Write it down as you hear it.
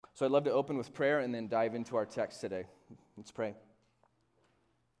So I'd love to open with prayer and then dive into our text today. Let's pray.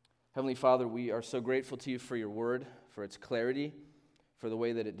 Heavenly Father, we are so grateful to you for your word, for its clarity, for the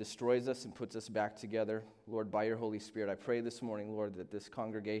way that it destroys us and puts us back together. Lord, by your Holy Spirit, I pray this morning, Lord, that this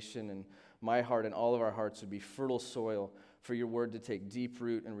congregation and my heart and all of our hearts would be fertile soil for your word to take deep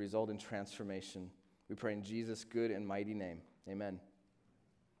root and result in transformation. We pray in Jesus' good and mighty name. Amen.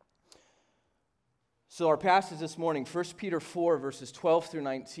 So our passage this morning, 1 Peter 4, verses 12 through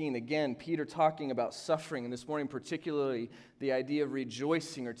 19. Again, Peter talking about suffering, and this morning particularly the idea of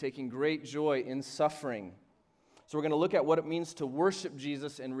rejoicing or taking great joy in suffering. So we're going to look at what it means to worship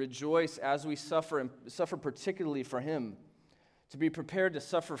Jesus and rejoice as we suffer, and suffer particularly for him. To be prepared to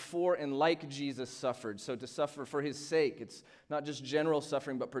suffer for and like Jesus suffered. So to suffer for his sake. It's not just general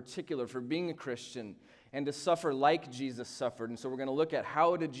suffering, but particular for being a Christian. And to suffer like Jesus suffered. And so we're going to look at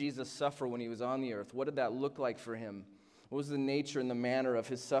how did Jesus suffer when he was on the earth? What did that look like for him? What was the nature and the manner of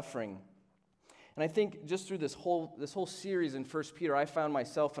his suffering? And I think just through this whole series in 1 Peter, I found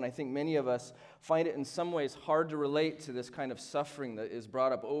myself, and I think many of us find it in some ways hard to relate to this kind of suffering that is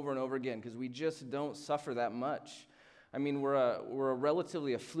brought up over and over again, because we just don't suffer that much. I mean, we're a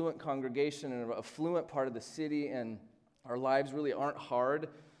relatively affluent congregation in an affluent part of the city, and our lives really aren't hard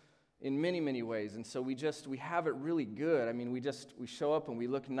in many, many ways. And so we have it really good. I mean, we show up and we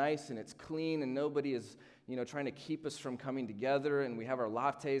look nice and it's clean and nobody is, trying to keep us from coming together, and we have our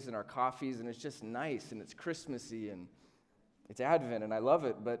lattes and our coffees and it's just nice and it's Christmassy and it's Advent and I love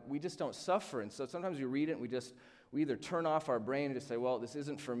it, but we just don't suffer. And so sometimes we read it and we either turn off our brain and just say, well, this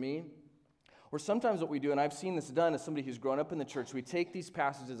isn't for me. Or sometimes what we do, and I've seen this done as somebody who's grown up in the church, we take these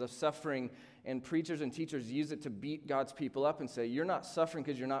passages of suffering and preachers and teachers use it to beat God's people up and say, you're not suffering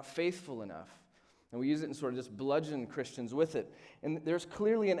because you're not faithful enough. And we use it and sort of just bludgeon Christians with it. And there's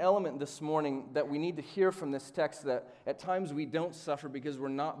clearly an element this morning that we need to hear from this text, that at times we don't suffer because we're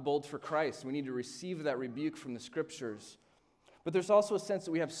not bold for Christ. We need to receive that rebuke from the Scriptures. But there's also a sense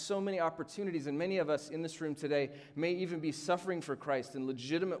that we have so many opportunities, and many of us in this room today may even be suffering for Christ in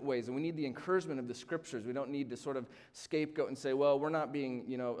legitimate ways, and we need the encouragement of the Scriptures. We don't need to sort of scapegoat and say, well, we're not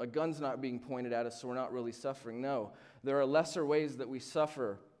being, a gun's not being pointed at us, so we're not really suffering. No, there are lesser ways that we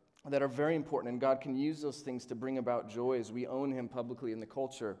suffer that are very important, and God can use those things to bring about joy as we own him publicly in the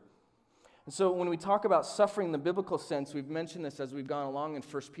culture. And so when we talk about suffering in the biblical sense, we've mentioned this as we've gone along in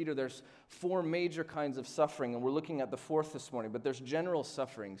 1 Peter, there's 4 major kinds of suffering, and we're looking at the 4th this morning, but there's general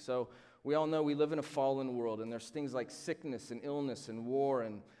suffering. So we all know we live in a fallen world, and there's things like sickness and illness and war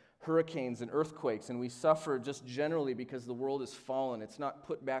and hurricanes and earthquakes, and we suffer just generally because the world is fallen. It's not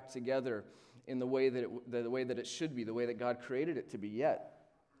put back together in the way that it should be, the way that God created it to be yet.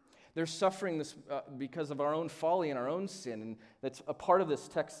 There's suffering because of our own folly and our own sin, and that's a part of this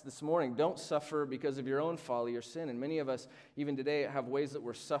text this morning. Don't suffer because of your own folly or sin, and many of us, even today, have ways that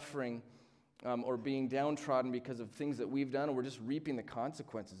we're suffering or being downtrodden because of things that we've done, and we're just reaping the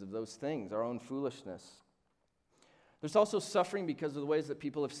consequences of those things, our own foolishness. There's also suffering because of the ways that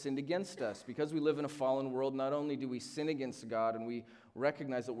people have sinned against us. Because we live in a fallen world, not only do we sin against God and we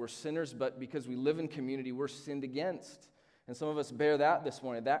recognize that we're sinners, but because we live in community, we're sinned against. And some of us bear that this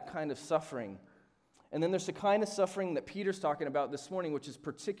morning, that kind of suffering. And then there's the kind of suffering that Peter's talking about this morning, which is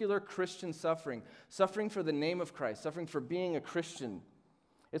particular Christian suffering. Suffering for the name of Christ, suffering for being a Christian.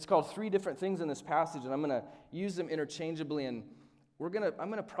 It's called 3 different things in this passage, and I'm going to use them interchangeably. And I'm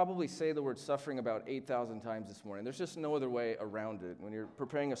going to probably say the word suffering about 8,000 times this morning. There's just no other way around it. When you're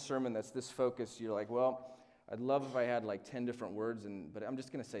preparing a sermon that's this focused, you're like, well, I'd love if I had like 10 different words, but I'm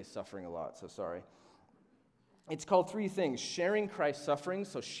just going to say suffering a lot, so sorry. It's called 3 things: sharing Christ's suffering,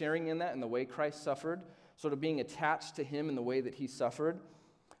 so sharing in that in the way Christ suffered, sort of being attached to him in the way that he suffered.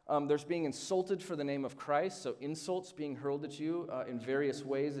 There's being insulted for the name of Christ, so insults being hurled at you in various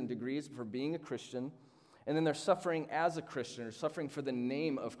ways and degrees for being a Christian. And then there's suffering as a Christian, or suffering for the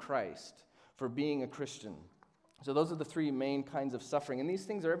name of Christ, for being a Christian. So those are the 3 main kinds of suffering. And these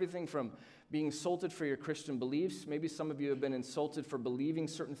things are everything from being insulted for your Christian beliefs. Maybe some of you have been insulted for believing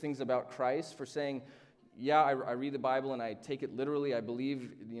certain things about Christ, for saying, yeah, I read the Bible and I take it literally. I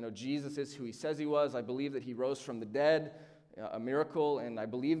believe, Jesus is who he says he was. I believe that he rose from the dead, a miracle, and I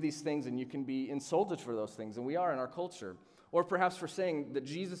believe these things, and you can be insulted for those things, and we are in our culture. Or perhaps for saying that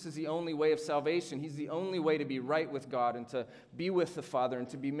Jesus is the only way of salvation. He's the only way to be right with God and to be with the Father and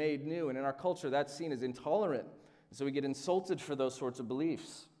to be made new. And in our culture, that's seen as intolerant. So we get insulted for those sorts of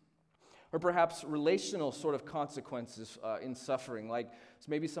beliefs. Or perhaps relational sort of consequences in suffering. Like so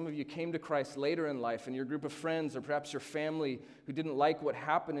maybe some of you came to Christ later in life, and your group of friends or perhaps your family who didn't like what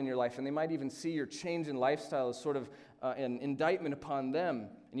happened in your life, and they might even see your change in lifestyle as sort of an indictment upon them.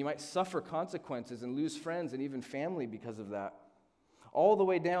 And you might suffer consequences and lose friends and even family because of that. all the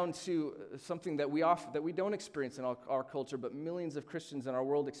way down to something that we don't experience in our culture, but millions of Christians in our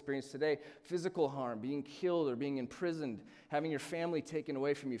world experience today: physical harm, being killed or being imprisoned, having your family taken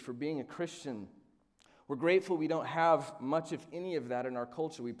away from you for being a Christian. We're grateful we don't have much of any of that in our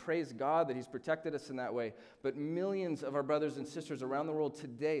culture. We praise God that He's protected us in that way, but millions of our brothers and sisters around the world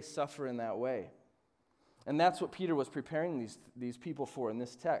today suffer in that way. And that's what Peter was preparing these people for in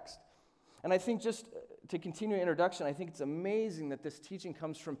this text. And I think, just to continue the introduction, I think it's amazing that this teaching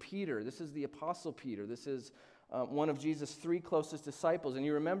comes from Peter. This is the Apostle Peter. This is one of Jesus' 3 closest disciples. And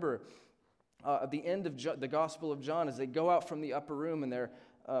you remember at the end of the Gospel of John, as they go out from the upper room, and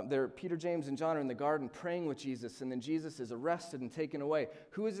Peter, James, and John are in the garden praying with Jesus, and then Jesus is arrested and taken away.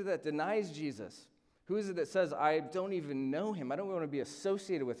 Who is it that denies Jesus? Who is it that says, I don't even know him? I don't want to be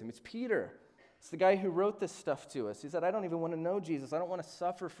associated with him. It's Peter. It's the guy who wrote this stuff to us. He said, I don't even want to know Jesus. I don't want to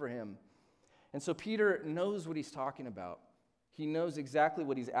suffer for him. And so Peter knows what he's talking about. He knows exactly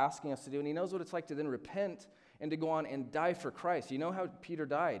what he's asking us to do, and he knows what it's like to then repent and to go on and die for Christ. You know how Peter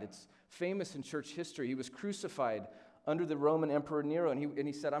died. It's famous in church history. He was crucified under the Roman Emperor Nero, and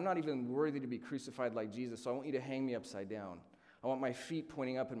he said, I'm not even worthy to be crucified like Jesus, so I want you to hang me upside down. I want my feet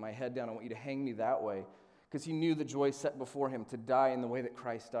pointing up and my head down. I want you to hang me that way, because he knew the joy set before him to die in the way that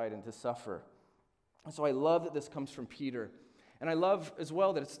Christ died and to suffer. And so I love that this comes from Peter. And I love as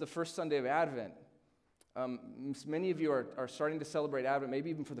well that it's the first Sunday of Advent. Many of you are starting to celebrate Advent,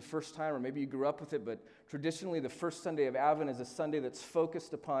 maybe even for the first time, or maybe you grew up with it, but traditionally the first Sunday of Advent is a Sunday that's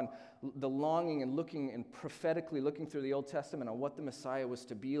focused upon the longing and looking and prophetically looking through the Old Testament on what the Messiah was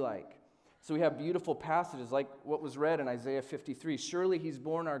to be like. So we have beautiful passages like what was read in Isaiah 53. Surely he's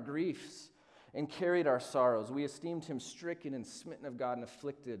borne our griefs and carried our sorrows. We esteemed him stricken and smitten of God and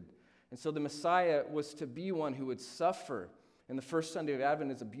afflicted. And so the Messiah was to be one who would suffer. And the first Sunday of Advent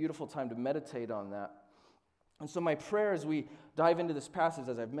is a beautiful time to meditate on that. And so my prayer as we dive into this passage,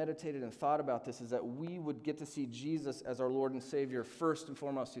 as I've meditated and thought about this, is that we would get to see Jesus as our Lord and Savior first and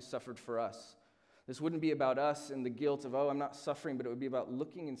foremost, who suffered for us. This wouldn't be about us and the guilt of, I'm not suffering, but it would be about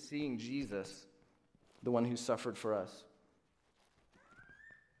looking and seeing Jesus, the one who suffered for us.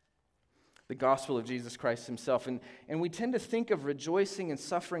 The gospel of Jesus Christ himself. And we tend to think of rejoicing and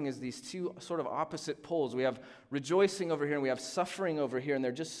suffering as these two sort of opposite poles. We have rejoicing over here and we have suffering over here, and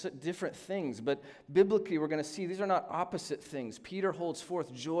they're just different things. But biblically, we're going to see these are not opposite things. Peter holds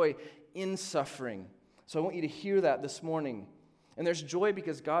forth joy in suffering. So I want you to hear that this morning. And there's joy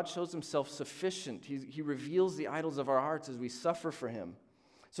because God shows himself sufficient. He reveals the idols of our hearts as we suffer for him.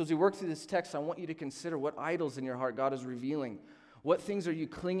 So as we work through this text, I want you to consider what idols in your heart God is revealing. What things are you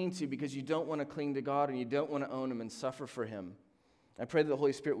clinging to because you don't want to cling to God and you don't want to own him and suffer for him? I pray that the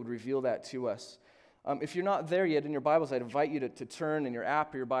Holy Spirit would reveal that to us. If you're not there yet in your Bibles, I'd invite you to turn in your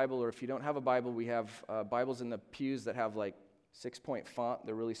app or your Bible, or if you don't have a Bible, we have Bibles in the pews that have like 6-point font.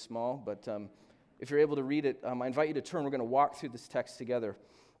 They're really small, but if you're able to read it, I invite you to turn. We're going to walk through this text together.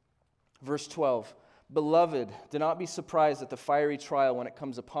 Verse 12, Beloved, do not be surprised at the fiery trial when it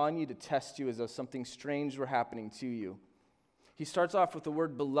comes upon you to test you as though something strange were happening to you. He starts off with the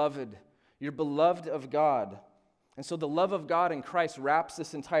word beloved. You're beloved of God. And so the love of God in Christ wraps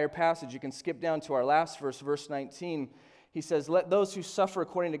this entire passage. You can skip down to our last verse, verse 19. He says, Let those who suffer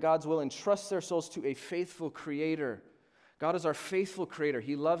according to God's will entrust their souls to a faithful Creator. God is our faithful Creator.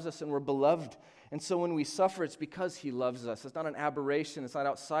 He loves us and we're beloved. And so when we suffer, it's because he loves us. It's not an aberration. It's not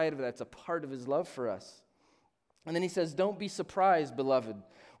outside of that. It's a part of his love for us. And then he says, Don't be surprised, beloved,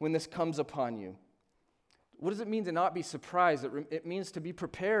 when this comes upon you. What does it mean to not be surprised? It means to be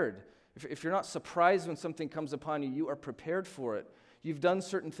prepared. If you're not surprised when something comes upon you, you are prepared for it. You've done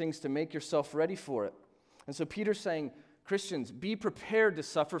certain things to make yourself ready for it. And so Peter's saying, Christians, be prepared to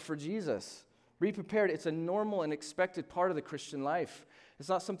suffer for Jesus. Be prepared. It's a normal and expected part of the Christian life. It's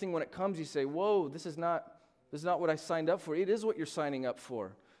not something when it comes you say, whoa, this is not what I signed up for. It is what you're signing up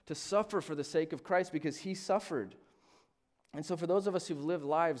for, to suffer for the sake of Christ because he suffered. And so for those of us who've lived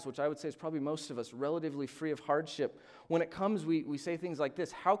lives, which I would say is probably most of us, relatively free of hardship, when it comes, we say things like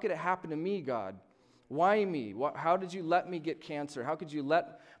this: how could it happen to me, God? Why me? How did you let me get cancer? How could you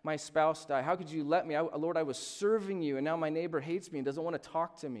let my spouse die? How could you let me? Lord, I was serving you, and now my neighbor hates me and doesn't want to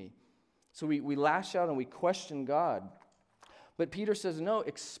talk to me. So we lash out and we question God. But Peter says, no,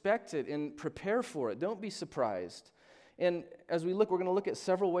 expect it and prepare for it. Don't be surprised. And as we look, we're going to look at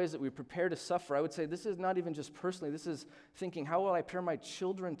several ways that we prepare to suffer. I would say this is not even just personally. This is thinking, how will I prepare my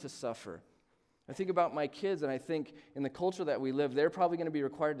children to suffer? I think about my kids, and I think in the culture that we live, they're probably going to be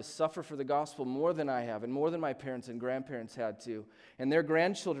required to suffer for the gospel more than I have and more than my parents and grandparents had to. And their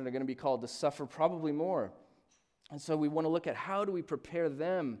grandchildren are going to be called to suffer probably more. And so we want to look at how do we prepare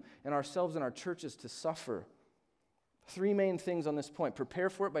them and ourselves and our churches to suffer. Three main things on this point. Prepare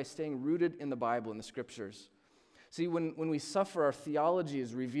for it by staying rooted in the Bible, in the Scriptures. See, when we suffer, our theology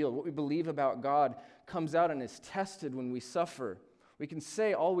is revealed. What we believe about God comes out and is tested when we suffer. We can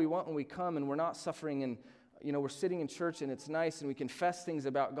say all we want when we come and we're not suffering, and we're sitting in church and it's nice and we confess things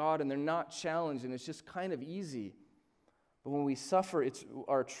about God and they're not challenged and it's just kind of easy. But when we suffer, it's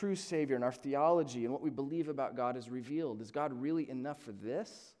our true Savior and our theology and what we believe about God is revealed. Is God really enough for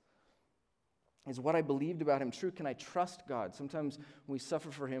this? Is what I believed about him true? Can I trust God? Sometimes when we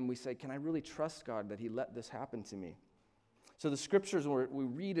suffer for him, we say, can I really trust God that he let this happen to me? So the Scriptures, when we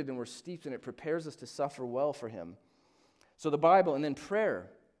read it and we're steeped in it, prepares us to suffer well for him. So the Bible, and then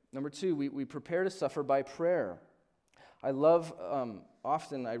prayer. Number two, we prepare to suffer by prayer. I love,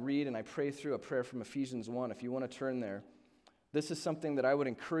 often I read and I pray through a prayer from Ephesians 1. If you want to turn there, this is something that I would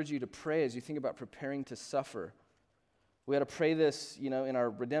encourage you to pray as you think about preparing to suffer. We ought to pray this, in our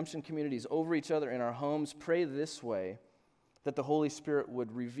redemption communities, over each other, in our homes. Pray this way, that the Holy Spirit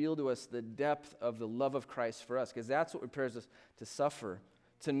would reveal to us the depth of the love of Christ for us, because that's what prepares us to suffer,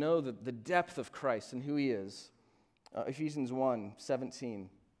 to know the depth of Christ and who he is. Ephesians 1:17,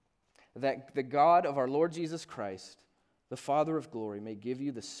 that the God of our Lord Jesus Christ, the Father of glory, may give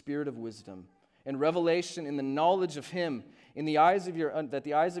you the spirit of wisdom and revelation in the knowledge of him, in the eyes of that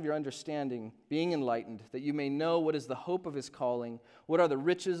the eyes of your understanding being enlightened, that you may know what is the hope of his calling, what are the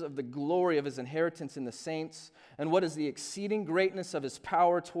riches of the glory of his inheritance in the saints, and what is the exceeding greatness of his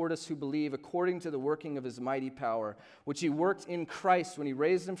power toward us who believe, according to the working of his mighty power, which he worked in Christ when he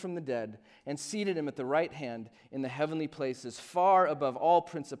raised him from the dead and seated him at the right hand in the heavenly places, far above all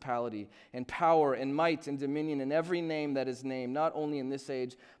principality and power and might and dominion and every name that is named, not only in this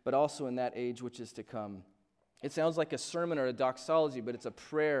age, but also in that age which is to come. It sounds like a sermon or a doxology, but it's a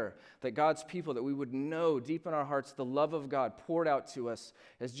prayer that God's people, that we would know deep in our hearts the love of God poured out to us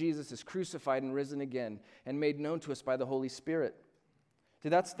as Jesus is crucified and risen again and made known to us by the Holy Spirit. See,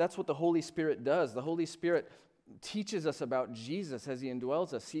 that's what the Holy Spirit does. The Holy Spirit teaches us about Jesus as he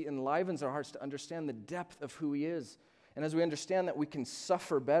indwells us. He enlivens our hearts to understand the depth of who he is. And as we understand that, we can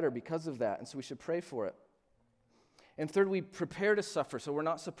suffer better because of that, and so we should pray for it. And third, we prepare to suffer so we're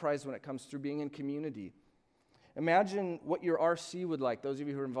not surprised when it comes through being in community. Imagine what your RC would like. Those of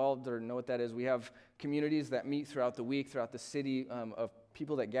you who are involved or know what that is, we have communities that meet throughout the week, throughout the city, of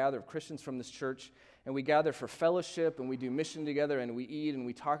people that gather, of Christians from this church, and we gather for fellowship, and we do mission together, and we eat, and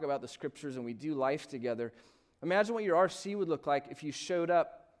we talk about the Scriptures, and we do life together. Imagine what your RC would look like if you showed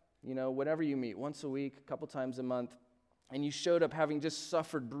up, whenever you meet, once a week, a couple times a month, and you showed up having just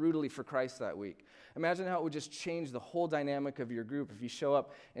suffered brutally for Christ that week. Imagine how it would just change the whole dynamic of your group if you show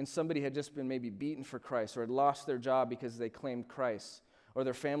up and somebody had just been maybe beaten for Christ or had lost their job because they claimed Christ or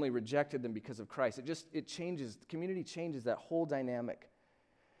their family rejected them because of Christ. It changes, the community changes that whole dynamic.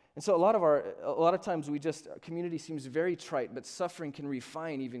 And so a lot of times community seems very trite, but suffering can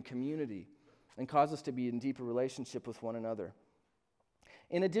refine even community and cause us to be in deeper relationship with one another.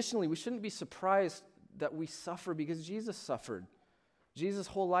 And additionally, we shouldn't be surprised that we suffer because Jesus suffered. Jesus'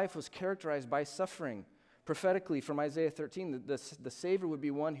 whole life was characterized by suffering. Prophetically, from Isaiah 13, the Savior would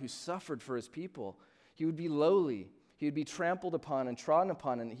be one who suffered for his people. He would be lowly. He would be trampled upon and trodden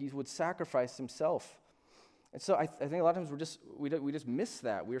upon, and he would sacrifice himself. And so I think a lot of times we just miss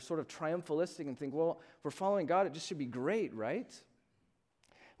that. We're sort of triumphalistic and think, well, if we're following God, it just should be great, right?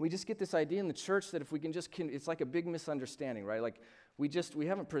 We just get this idea in the church that if we can it's like a big misunderstanding, right? Like we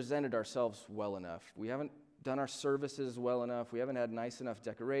haven't presented ourselves well enough. We haven't done our services well enough. We haven't had nice enough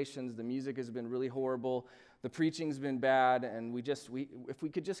decorations. The music has been really horrible. The preaching's been bad. And if we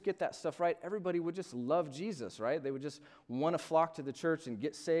could just get that stuff right, everybody would just love Jesus, right? They would just want to flock to the church and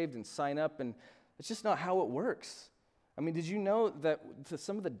get saved and sign up. And it's just not how it works. I mean, did you know that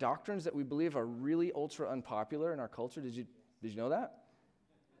some of the doctrines that we believe are really ultra unpopular in our culture? Did you know that?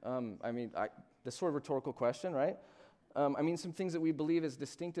 This sort of rhetorical question, right? Some things that we believe as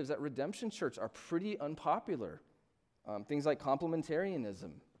distinctives at Redemption Church are pretty unpopular. Things like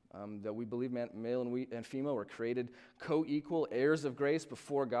complementarianism, that we believe male and female were created co-equal heirs of grace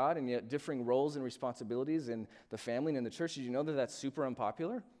before God, and yet differing roles and responsibilities in the family and in the church. Did you know that that's super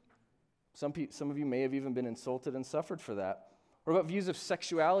unpopular? Some of you may have even been insulted and suffered for that. Or about views of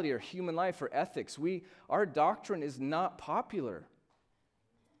sexuality or human life or ethics? Our doctrine is not popular.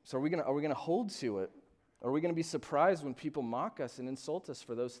 So are we going to hold to it? Or are we going to be surprised when people mock us and insult us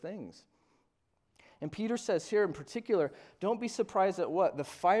for those things? And Peter says here in particular, don't be surprised at what? The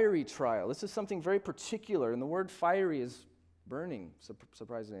fiery trial. This is something very particular, and the word fiery is burning,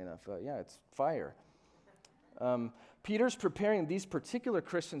 surprisingly enough. It's fire. Peter's preparing these particular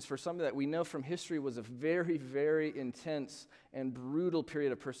Christians for something that we know from history was a very, very intense and brutal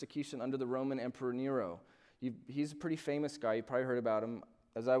period of persecution under the Roman Emperor Nero. He's a pretty famous guy. You probably heard about him.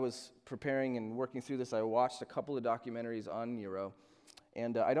 As I was preparing and working through this, I watched a couple of documentaries on Nero.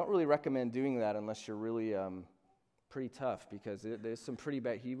 And I don't really recommend doing that unless you're really pretty tough, because there's some pretty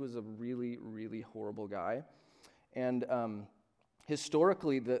bad. He was a really, really horrible guy. And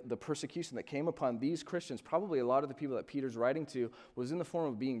historically, the persecution that came upon these Christians, probably a lot of the people that Peter's writing to, was in the form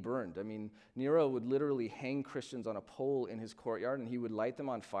of being burned. I mean, Nero would literally hang Christians on a pole in his courtyard, and he would light them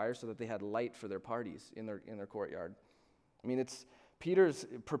on fire so that they had light for their parties in their courtyard. I mean, Peter's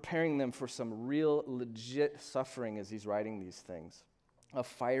preparing them for some real, legit suffering as he's writing these things. A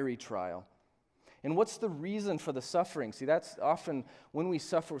fiery trial. And what's the reason for the suffering? See, that's often when we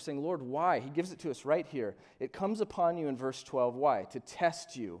suffer, we're saying, Lord, why? He gives it to us right here. It comes upon you in verse 12. Why? To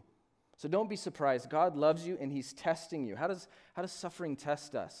test you. So don't be surprised. God loves you, and he's testing you. How does suffering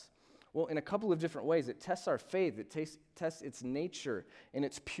test us? Well, in a couple of different ways. It tests our faith. It tests its nature and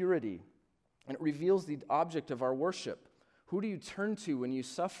its purity. And it reveals the object of our worship. Who do you turn to when you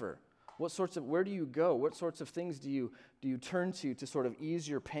suffer? Where do you go? What sorts of things do you turn to sort of ease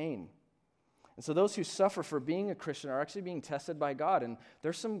your pain? And so those who suffer for being a Christian are actually being tested by God, and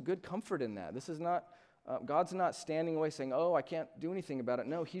there's some good comfort in that. This is not, God's not standing away saying, oh, I can't do anything about it.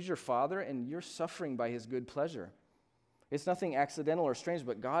 No, he's your Father, and you're suffering by his good pleasure. It's nothing accidental or strange,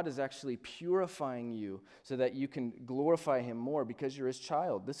 but God is actually purifying you so that you can glorify him more because you're his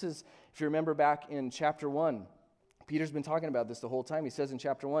child. This is, if you remember back in chapter 1, Peter's been talking about this the whole time. He says in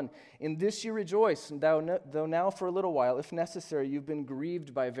chapter 1, in this you rejoice, though now for a little while, if necessary, you've been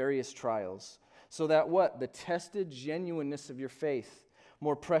grieved by various trials, so that what? The tested genuineness of your faith,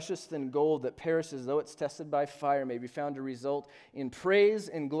 more precious than gold that perishes, though it's tested by fire, may be found to result in praise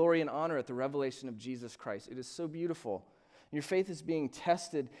and glory and honor at the revelation of Jesus Christ. It is so beautiful. Your faith is being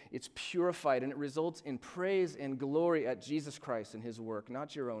tested, it's purified, and it results in praise and glory at Jesus Christ and his work,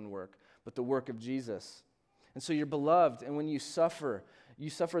 not your own work, but the work of Jesus. And so you're beloved, and when you suffer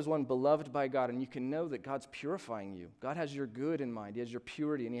as one beloved by God, and you can know that God's purifying you. God has your good in mind. He has your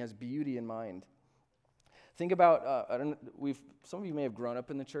purity, and he has beauty in mind. Think about, some of you may have grown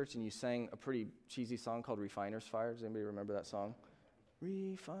up in the church, and you sang a pretty cheesy song called Refiner's Fire. Does anybody remember that song?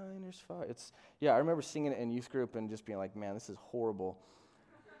 Refiner's Fire. I remember singing it in youth group and just being like, man, this is horrible.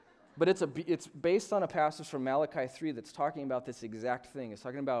 But it's based on a passage from Malachi 3 that's talking about this exact thing. It's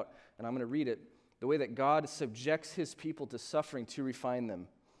talking about, and I'm going to read it, the way that God subjects his people to suffering to refine them.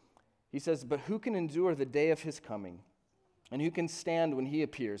 He says, but who can endure the day of his coming? And who can stand when he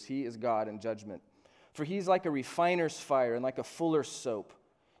appears? He is God in judgment. For he's like a refiner's fire and like a fuller's soap.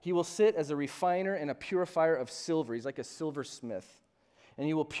 He will sit as a refiner and a purifier of silver. He's like a silversmith. And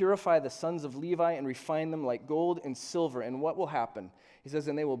he will purify the sons of Levi and refine them like gold and silver. And what will happen? He says,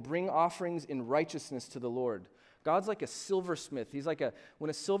 and they will bring offerings in righteousness to the Lord. God's like a silversmith. He's like when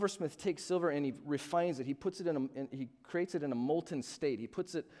a silversmith takes silver and he refines it, he creates it in a molten state. He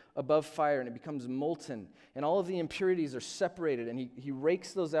puts it above fire and it becomes molten. And all of the impurities are separated, and he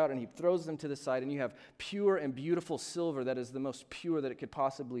rakes those out and he throws them to the side, and you have pure and beautiful silver that is the most pure that it could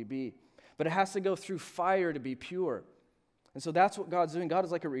possibly be. But it has to go through fire to be pure. And so that's what God's doing. God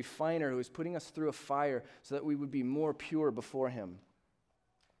is like a refiner who is putting us through a fire so that we would be more pure before him.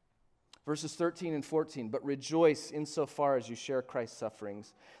 Verses 13 and 14, but rejoice insofar as you share Christ's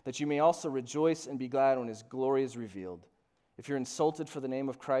sufferings, that you may also rejoice and be glad when his glory is revealed. If you're insulted for the name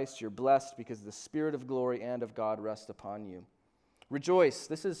of Christ, you're blessed because the Spirit of glory and of God rests upon you. Rejoice.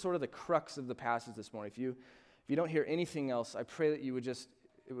 This is sort of the crux of the passage this morning. If you don't hear anything else, I pray that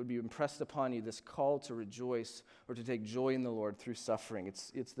it would be impressed upon you, this call to rejoice or to take joy in the Lord through suffering.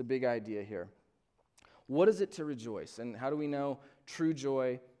 It's the big idea here. What is it to rejoice? And how do we know true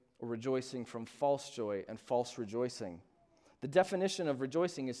joy or rejoicing from false joy and false rejoicing? The definition of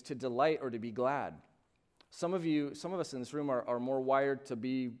rejoicing is to delight or to be glad. Some of us in this room are more wired to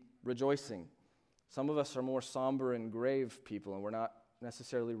be rejoicing. Some of us are more somber and grave people, and we're not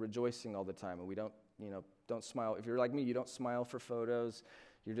necessarily rejoicing all the time, and we don't smile. If you're like me, you don't smile for photos.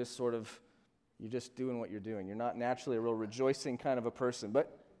 You're just doing what you're doing. You're not naturally a real rejoicing kind of a person,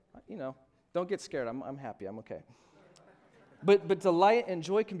 but don't get scared. I'm happy. I'm okay. But delight and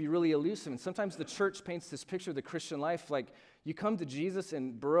joy can be really elusive, and sometimes the church paints this picture of the Christian life like you come to Jesus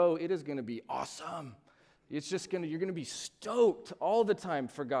and bro, it is going to be awesome. You're going to be stoked all the time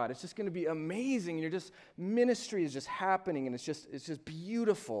for God. It's just going to be amazing. And ministry is just happening, and it's just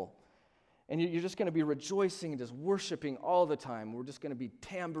beautiful. And you're just going to be rejoicing and just worshiping all the time. We're just going to be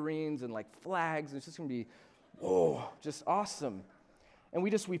tambourines and like flags, and it's just going to be, just awesome. And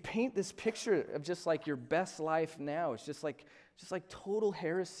we paint this picture of just like your best life now. It's just like total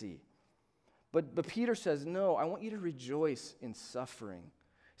heresy. But Peter says, no, I want you to rejoice in suffering.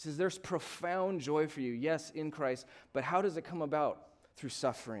 He says there's profound joy for you, yes, in Christ, but how does it come about? Through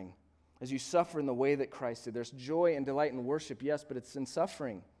suffering. As you suffer in the way that Christ did. There's joy and delight in worship, yes, but it's in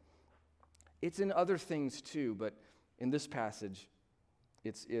suffering. It's in other things too, but in this passage,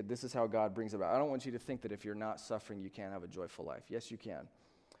 this is how God brings it about. I don't want you to think that if you're not suffering, you can't have a joyful life. Yes, you can.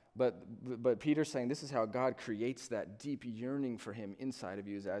 But Peter's saying this is how God creates that deep yearning for him inside of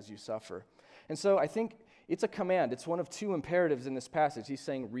you as you suffer. And so I think it's a command. It's one of two imperatives in this passage. He's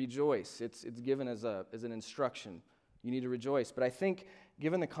saying rejoice. It's given as an instruction. You need to rejoice. But I think,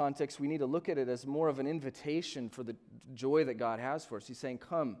 given the context, we need to look at it as more of an invitation for the joy that God has for us. He's saying,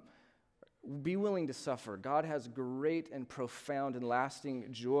 come, be willing to suffer. God has great and profound and lasting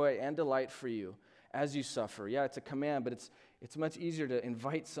joy and delight for you as you suffer. Yeah, it's a command, but it's much easier to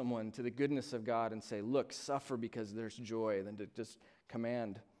invite someone to the goodness of God and say, look, suffer because there's joy, than to just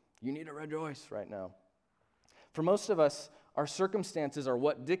command, you need to rejoice right now. For most of us, our circumstances are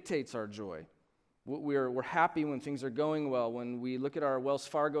what dictates our joy. We're happy when things are going well. When we look at our Wells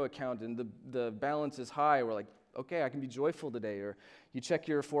Fargo account and the balance is high, we're like, okay, I can be joyful today. Or you check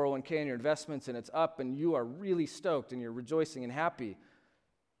your 401k and your investments and it's up and you are really stoked and you're rejoicing and happy.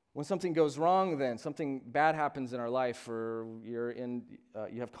 When something goes wrong, then something bad happens in our life, or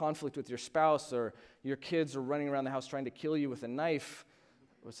you have conflict with your spouse, or your kids are running around the house trying to kill you with a knife.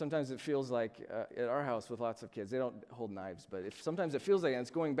 Or sometimes it feels like at our house with lots of kids, they don't hold knives, but if sometimes it feels like it's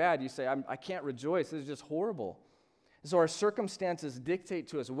going bad, you say, I can't rejoice. This is just horrible. And so our circumstances dictate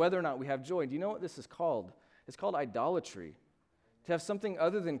to us whether or not we have joy. Do you know what this is called? It's called idolatry. To have something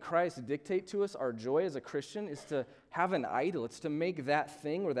other than Christ dictate to us our joy as a Christian is to have an idol. It's to make that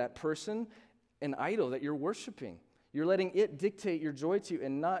thing or that person an idol that you're worshiping. You're letting it dictate your joy to you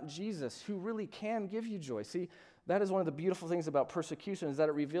and not Jesus, who really can give you joy. See, that is one of the beautiful things about persecution, is that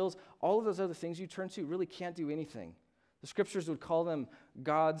it reveals all of those other things you turn to really can't do anything. The scriptures would call them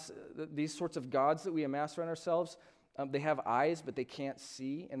gods, these sorts of gods that we amass around ourselves. They have eyes, but they can't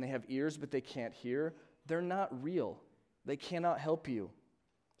see, and they have ears, but they can't hear. They're not real. They cannot help you.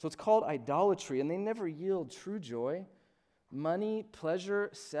 So it's called idolatry, and they never yield true joy. Money, pleasure,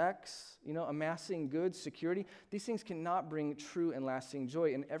 sex, amassing goods, security, these things cannot bring true and lasting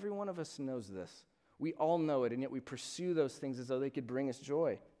joy, and every one of us knows this. We all know it, and yet we pursue those things as though they could bring us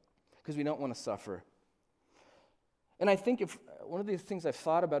joy because we don't want to suffer. And I think if one of the things I've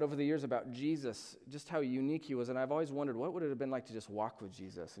thought about over the years about Jesus, just how unique he was, and I've always wondered, what would it have been like to just walk with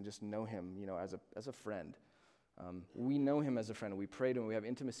Jesus and just know him, as a friend? We know him as a friend, and we pray to him, we have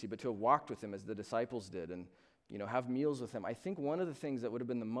intimacy, but to have walked with him as the disciples did and, have meals with him, I think one of the things that would have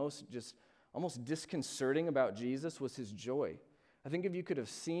been the most just almost disconcerting about Jesus was his joy. I think if you could have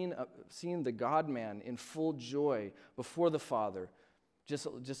seen the God-man in full joy before the Father,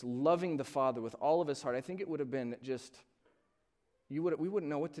 just loving the Father with all of his heart, I think it would have been we wouldn't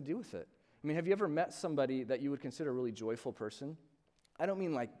know what to do with it. I mean, have you ever met somebody that you would consider a really joyful person? I don't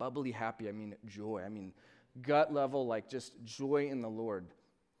mean like bubbly happy, I mean joy. I mean gut level, like just joy in the Lord.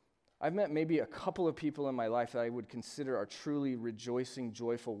 I've met maybe a couple of people in my life that I would consider are truly rejoicing,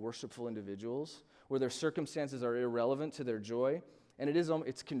 joyful, worshipful individuals, where their circumstances are irrelevant to their joy, and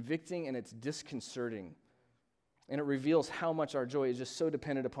it's convicting and it's disconcerting. And it reveals how much our joy is just so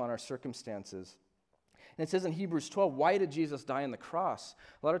dependent upon our circumstances. And it says in Hebrews 12, why did Jesus die on the cross?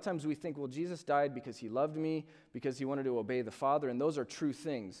 A lot of times we think, well, Jesus died because he loved me, because he wanted to obey the Father, and those are true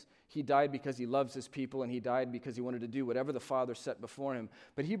things. He died because he loves his people, and he died because he wanted to do whatever the Father set before him.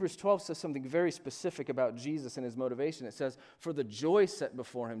 But Hebrews 12 says something very specific about Jesus and his motivation. It says, for the joy set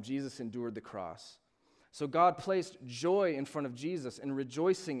before him, Jesus endured the cross. So God placed joy in front of Jesus and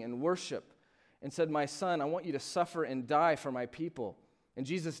rejoicing and worship and said, my son, I want you to suffer and die for my people. And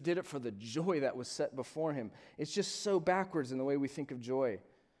Jesus did it for the joy that was set before him. It's just so backwards in the way we think of joy.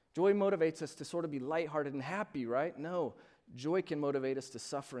 Joy motivates us to sort of be lighthearted and happy, right? No, joy can motivate us to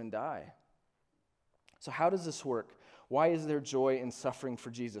suffer and die. So how does this work? Why is there joy in suffering for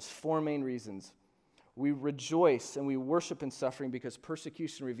Jesus? 4 main reasons. We rejoice and we worship in suffering because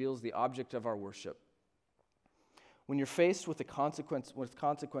persecution reveals the object of our worship. When you're faced with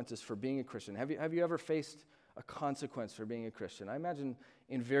consequences for being a Christian, have you ever faced a consequence for being a Christian? I imagine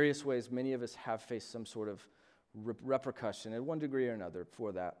in various ways many of us have faced some sort of repercussion in one degree or another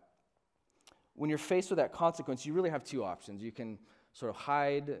for that. When you're faced with that consequence, you really have 2 options. You can sort of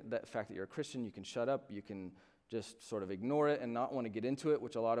hide that fact that you're a Christian. You can shut up. You can just sort of ignore it and not want to get into it,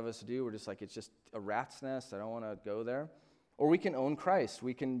 which a lot of us do. We're just like, it's just a rat's nest. I don't want to go there. Or we can own Christ.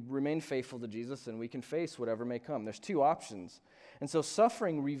 We can remain faithful to Jesus, and we can face whatever may come. There's 2 options. And so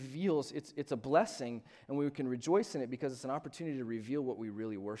suffering reveals, it's a blessing, and we can rejoice in it because it's an opportunity to reveal what we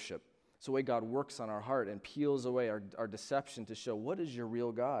really worship. It's the way God works on our heart and peels away our deception to show what is your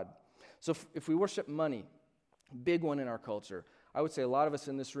real God. So if we worship money, big one in our culture, I would say a lot of us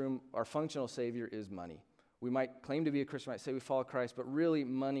in this room, our functional savior is money. We might claim to be a Christian, might say we follow Christ, but really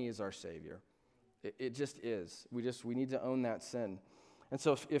money is our savior. It just is. We need to own that sin. And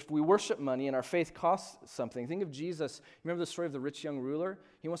so if we worship money and our faith costs something, think of Jesus. Remember the story of the rich young ruler?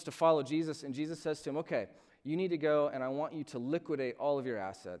 He wants to follow Jesus, and Jesus says to him, okay, you need to go, and I want you to liquidate all of your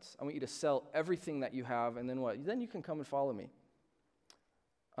assets. I want you to sell everything that you have, and then what? Then you can come and follow me.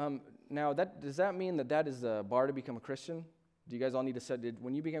 Now, does that mean that is a bar to become a Christian? Do you guys all need to say,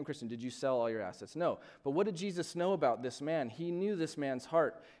 when you became a Christian, did you sell all your assets? No. But what did Jesus know about this man? He knew this man's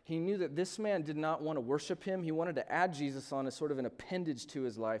heart. He knew that this man did not want to worship him. He wanted to add Jesus on as sort of an appendage to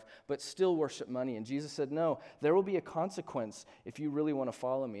his life, but still worship money. And Jesus said, no, there will be a consequence if you really want to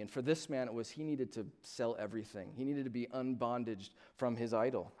follow me. And for this man, it was he needed to sell everything. He needed to be unbondaged from his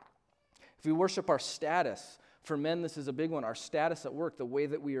idol. If we worship our status, for men, this is a big one, our status at work, the way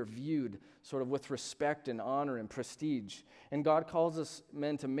that we are viewed, sort of with respect and honor and prestige. And God calls us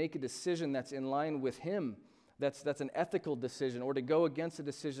men to make a decision that's in line with him. That's an ethical decision, or to go against a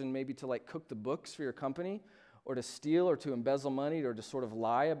decision maybe to like cook the books for your company, or to steal, or to embezzle money, or to sort of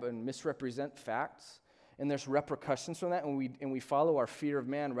lie and misrepresent facts. And there's repercussions from that, and we follow our fear of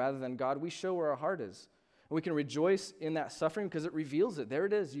man rather than God. We show where our heart is. And we can rejoice in that suffering because it reveals it. There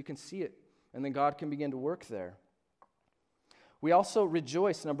it is. You can see it. And then God can begin to work there. We also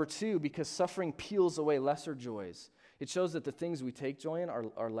rejoice, number 2, because suffering peels away lesser joys. It shows that the things we take joy in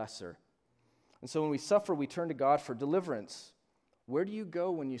are lesser. And so when we suffer, we turn to God for deliverance. Where do you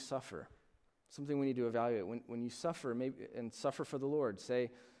go when you suffer? Something we need to evaluate. When you suffer, and suffer for the Lord,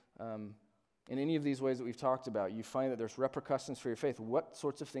 say, in any of these ways that we've talked about, you find that there's repercussions for your faith. What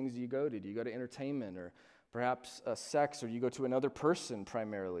sorts of things do you go to? Do you go to entertainment, or perhaps sex, or do you go to another person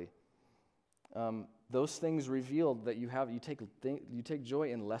primarily? Those things reveal that you take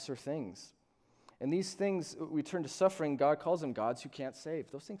joy in lesser things. And these things, we turn to suffering, God calls them gods who can't save.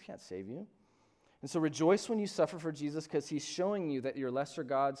 Those things can't save you. And so rejoice when you suffer for Jesus, because he's showing you that your lesser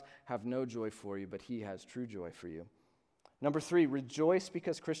gods have no joy for you, but he has true joy for you. Number 3, rejoice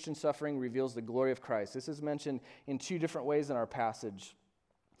because Christian suffering reveals the glory of Christ. This is mentioned in 2 different ways in our passage.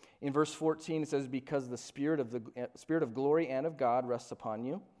 In verse 14, it says, because the spirit of glory and of God rests upon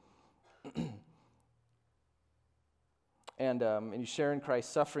you. And you share in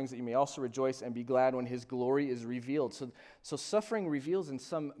Christ's sufferings, that you may also rejoice and be glad when his glory is revealed. So suffering reveals in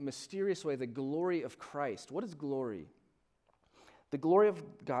some mysterious way the glory of Christ. What is glory? The glory of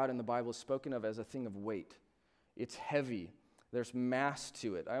God in the Bible is spoken of as a thing of weight. It's heavy. There's mass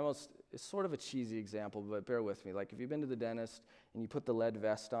to it. It's sort of a cheesy example, but bear with me. Like if you've been to the dentist and you put the lead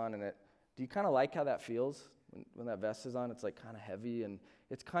vest on, do you kind of like how that feels when that vest is on? It's like kind of heavy, and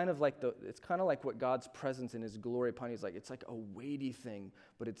it's kind of like what God's presence and his glory upon you is like. It's like a weighty thing,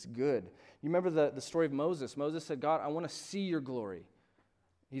 but it's good. You remember the story of Moses. Moses said, God, I want to see your glory.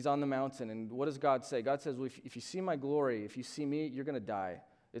 He's on the mountain, and what does God say? God says, well, if you see my glory, if you see me, you're going to die.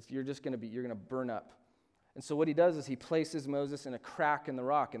 You're going to burn up. And so what he does is he places Moses in a crack in the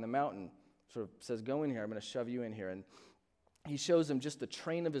rock in the mountain, sort of says, go in here, I'm going to shove you in here. And he shows him just the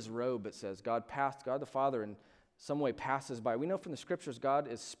train of his robe. It says God the Father in some way passes by. We know from the scriptures God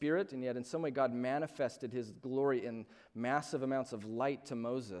is spirit, and yet in some way God manifested his glory in massive amounts of light to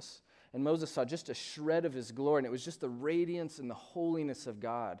Moses. And Moses saw just a shred of his glory, and it was just the radiance and the holiness of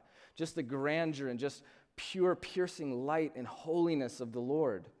God, just the grandeur and just pure, piercing light and holiness of the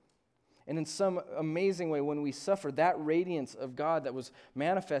Lord. And in some amazing way, when we suffer, that radiance of God that was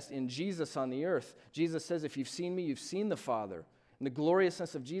manifest in Jesus on the earth, Jesus says, if you've seen me, you've seen the Father. And the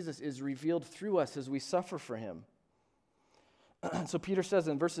gloriousness of Jesus is revealed through us as we suffer for him. So Peter says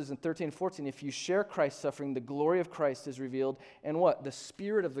in verses 13 and 14, if you share Christ's suffering, the glory of Christ is revealed, and what? The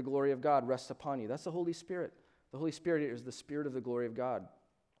Spirit of the glory of God rests upon you. That's the Holy Spirit. The Holy Spirit is the Spirit of the glory of God.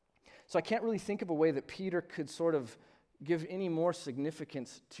 So I can't really think of a way that Peter could sort of give any more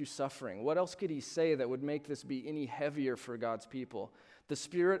significance to suffering. What else could he say that would make this be any heavier for God's people? The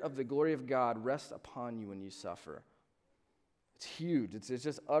Spirit of the glory of God rests upon you when you suffer. It's huge. It's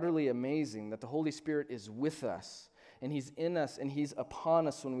just utterly amazing that the Holy Spirit is with us, and he's in us, and he's upon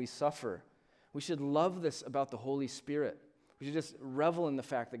us when we suffer. We should love this about the Holy Spirit. We should just revel in the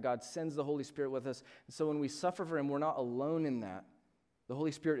fact that God sends the Holy Spirit with us. And so when we suffer for him, we're not alone in that. The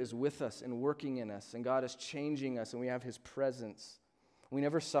Holy Spirit is with us and working in us, and God is changing us, and we have his presence. We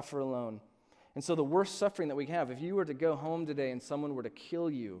never suffer alone. And so the worst suffering that we can have, if you were to go home today and someone were to kill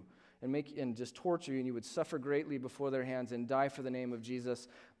you and just torture you, and you would suffer greatly before their hands and die for the name of Jesus,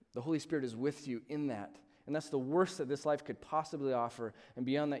 the Holy Spirit is with you in that. And that's the worst that this life could possibly offer. And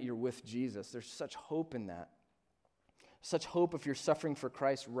beyond that, you're with Jesus. There's such hope in that. Such hope if you're suffering for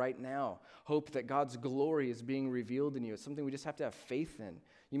Christ right now. Hope that God's glory is being revealed in you. It's something we just have to have faith in.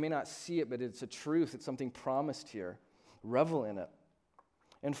 You may not see it, but it's a truth. It's something promised here. Revel in it.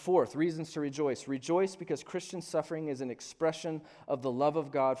 And fourth, reasons to rejoice. Rejoice because Christian suffering is an expression of the love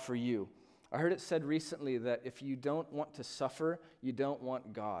of God for you. I heard it said recently that if you don't want to suffer, you don't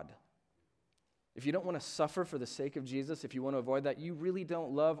want God. If you don't want to suffer for the sake of Jesus, if you want to avoid that, you really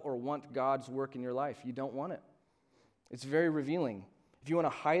don't love or want God's work in your life. You don't want it. It's very revealing. If you want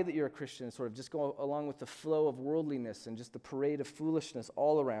to hide that you're a Christian and sort of just go along with the flow of worldliness and just the parade of foolishness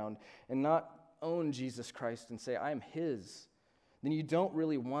all around and not own Jesus Christ and say, I am His, then you don't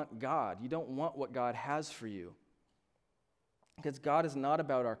really want God. You don't want what God has for you. Because God is not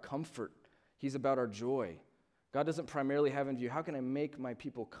about our comfort. He's about our joy. God doesn't primarily have in view, how can I make my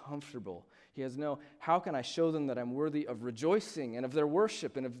people comfortable? He has no, how can I show them that I'm worthy of rejoicing and of their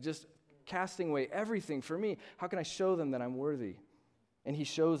worship and of just casting away everything for me? How can I show them that I'm worthy? And He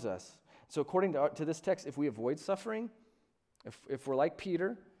shows us. So according to this text, if we avoid suffering, if we're like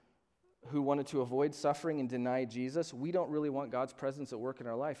Peter, who wanted to avoid suffering and deny Jesus, we don't really want God's presence at work in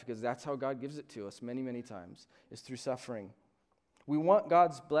our life because that's how God gives it to us many, many times, is through suffering. We want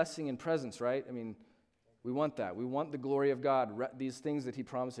God's blessing and presence, right? I mean, we want that. We want the glory of God, these things that He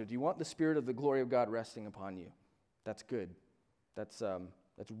promised. Do you want the Spirit of the glory of God resting upon you? That's good. That's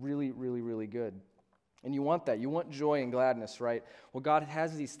really, really, really good. And you want that. You want joy and gladness, right? Well, God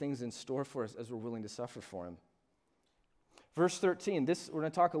has these things in store for us as we're willing to suffer for Him. Verse 13, we're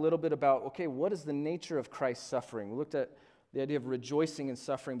going to talk a little bit about, okay, what is the nature of Christ's suffering? We looked at the idea of rejoicing in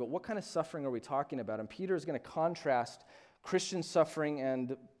suffering, but what kind of suffering are we talking about? And Peter is going to contrast Christian suffering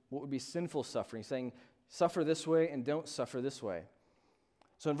and what would be sinful suffering, saying, suffer this way and don't suffer this way.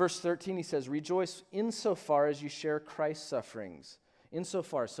 So in verse 13, he says, rejoice insofar as you share Christ's sufferings.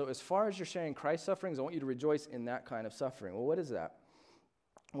 Insofar. So as far as you're sharing Christ's sufferings, I want you to rejoice in that kind of suffering. Well, what is that?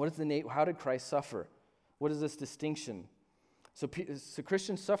 What is how did Christ suffer? What is this distinction? So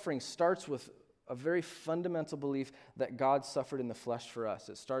Christian suffering starts with a very fundamental belief that God suffered in the flesh for us.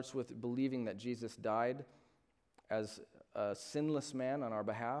 It starts with believing that Jesus died as a sinless man on our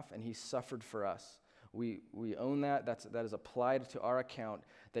behalf, and He suffered for us. We own that. That is applied to our account,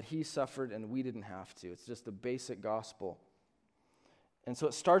 that He suffered and we didn't have to. It's just the basic gospel. And so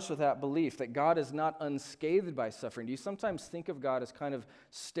it starts with that belief that God is not unscathed by suffering. Do you sometimes think of God as kind of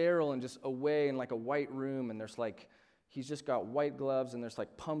sterile and just away in like a white room, and there's like, He's just got white gloves and there's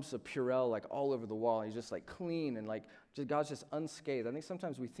like pumps of Purell like all over the wall. He's just like clean and like God's just unscathed. I think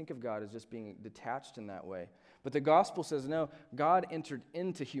sometimes we think of God as just being detached in that way. But the gospel says, no, God entered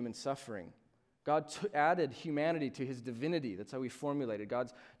into human suffering. God added humanity to His divinity. That's how we formulated.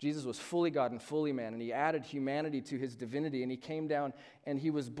 Jesus was fully God and fully man, and He added humanity to His divinity, and He came down and He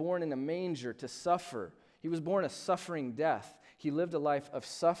was born in a manger to suffer. He was born a suffering death. He lived a life of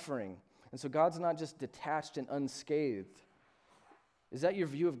suffering. And so God's not just detached and unscathed. Is that your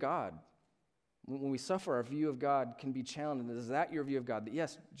view of God? When we suffer, our view of God can be challenged. Is that your view of God? That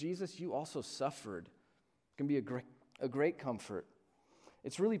yes, Jesus, you also suffered. It can be a great comfort.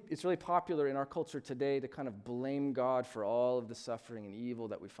 It's really popular in our culture today to kind of blame God for all of the suffering and evil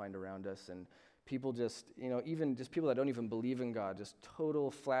that we find around us. And people just, even just people that don't even believe in God, just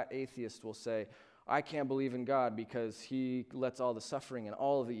total flat atheists will say, I can't believe in God because He lets all the suffering and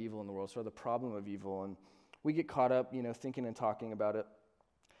all of the evil in the world, sort of the problem of evil. And we get caught up, thinking and talking about it.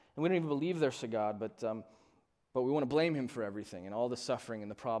 And we don't even believe there's a God, but we want to blame Him for everything and all the suffering and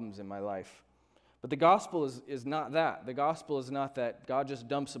the problems in my life. But the gospel is not that. The gospel is not that God just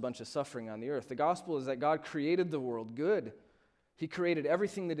dumps a bunch of suffering on the earth. The gospel is that God created the world good. He created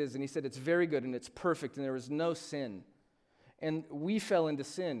everything that is, and He said it's very good and it's perfect and there is no sin. And we fell into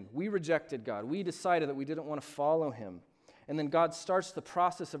sin. We rejected God. We decided that we didn't want to follow Him. And then God starts the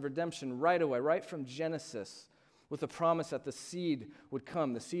process of redemption right away, right from Genesis, with the promise that the seed would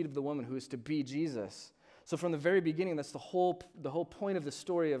come, the seed of the woman who is to be Jesus. So from the very beginning, that's the whole point of the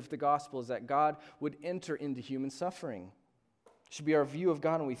story of the gospel, is that God would enter into human suffering. It should be our view of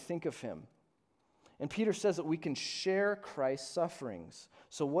God when we think of Him. And Peter says that we can share Christ's sufferings.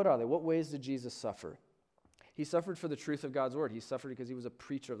 So what are they? What ways did Jesus suffer? He suffered for the truth of God's word. He suffered because He was a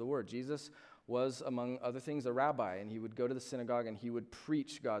preacher of the word. Jesus was, among other things, a rabbi, and He would go to the synagogue and He would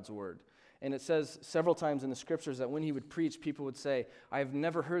preach God's word. And it says several times in the scriptures that when He would preach, people would say, I have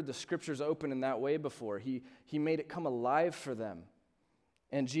never heard the scriptures open in that way before. He made it come alive for them.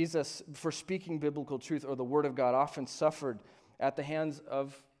 And Jesus, for speaking biblical truth or the word of God, often suffered at the hands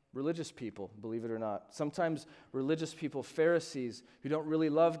of religious people, believe it or not. Sometimes religious people, Pharisees, who don't really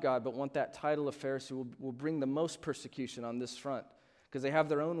love God but want that title of Pharisee, will bring the most persecution on this front because they have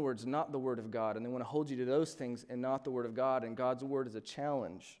their own words, not the word of God, and they want to hold you to those things and not the word of God, and God's word is a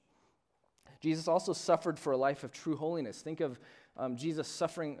challenge. Jesus also suffered for a life of true holiness. Think of Jesus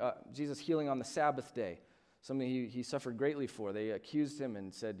healing on the Sabbath day, something he suffered greatly for. They accused him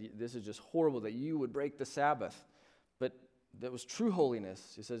and said, this is just horrible that you would break the Sabbath. But that was true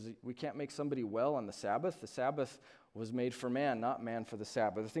holiness. He says, we can't make somebody well on the Sabbath. The Sabbath was made for man, not man for the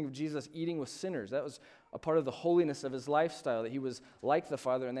Sabbath. Think of Jesus eating with sinners. That was a part of the holiness of his lifestyle, that he was like the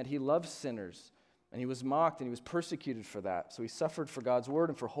Father and that he loved sinners. And he was mocked and he was persecuted for that. So he suffered for God's word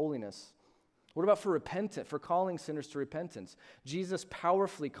and for holiness. What about for repentance, for calling sinners to repentance? Jesus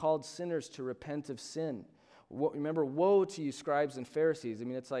powerfully called sinners to repent of sin. Remember, woe to you, scribes and Pharisees. I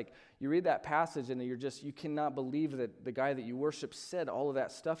mean, it's like you read that passage and you cannot believe that the guy that you worship said all of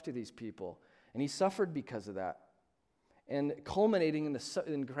that stuff to these people. And he suffered because of that. And culminating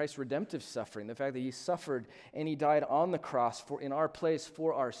in Christ's redemptive suffering, the fact that he suffered and he died on the cross in our place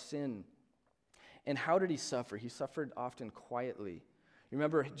for our sin. And how did he suffer? He suffered often quietly. You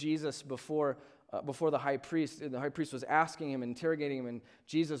remember Jesus before the high priest was asking him, interrogating him, and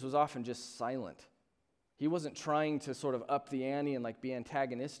Jesus was often just silent. He wasn't trying to sort of up the ante and be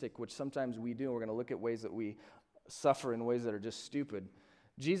antagonistic, which sometimes we do. We're going to look at ways that we suffer in ways that are just stupid.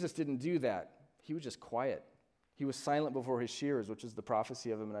 Jesus didn't do that. He was just quiet. He was silent before his shearers, which is the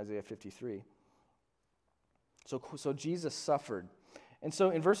prophecy of him in Isaiah 53. So Jesus suffered. And so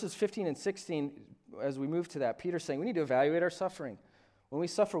in verses 15 and 16, as we move to that, Peter's saying we need to evaluate our suffering. When we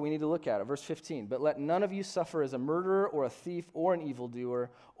suffer, we need to look at it. Verse 15, but let none of you suffer as a murderer or a thief or an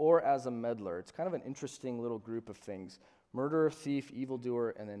evildoer or as a meddler. It's kind of an interesting little group of things. Murderer, thief,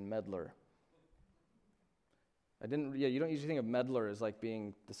 evildoer, and then meddler. You don't usually think of meddler as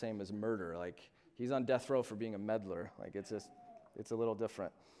being the same as murder. He's on death row for being a meddler. It's a little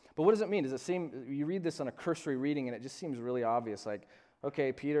different. But what does it mean? Does it seem, you read this on a cursory reading and it just seems really obvious.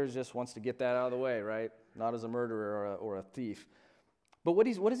 Okay, Peter just wants to get that out of the way, right? Not as a murderer or a thief. But what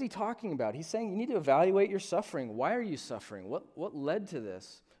is he talking about? He's saying you need to evaluate your suffering. Why are you suffering? What led to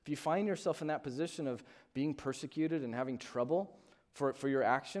this? If you find yourself in that position of being persecuted and having trouble for your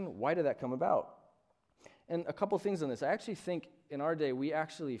action, why did that come about? And a couple things on this. I actually think in our day we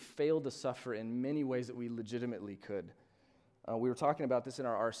actually fail to suffer in many ways that we legitimately could. We were talking about this in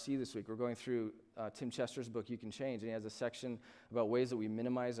our RC this week. We're going through Tim Chester's book, You Can Change, and he has a section about ways that we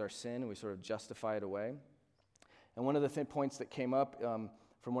minimize our sin and we sort of justify it away. And one of the points that came up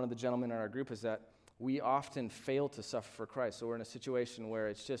from one of the gentlemen in our group is that we often fail to suffer for Christ. So we're in a situation where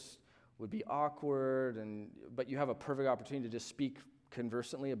it's just would be awkward, but you have a perfect opportunity to just speak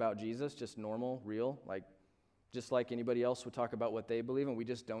conversantly about Jesus, just normal, real, just like anybody else would talk about what they believe, and we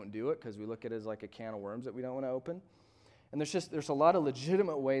just don't do it because we look at it as like a can of worms that we don't want to open. And there's a lot of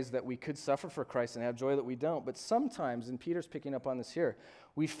legitimate ways that we could suffer for Christ and have joy that we don't. But sometimes, and Peter's picking up on this here,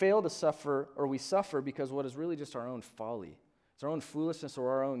 we fail to suffer, or we suffer because what is really just our own folly. It's our own foolishness or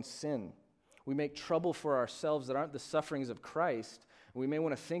our own sin. We make trouble for ourselves that aren't the sufferings of Christ. And we may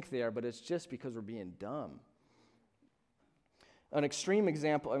want to think they are, but it's just because we're being dumb. An extreme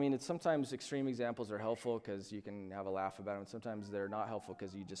example, sometimes extreme examples are helpful because you can have a laugh about them. Sometimes they're not helpful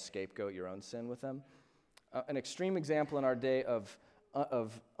because you just scapegoat your own sin with them. An extreme example in our day of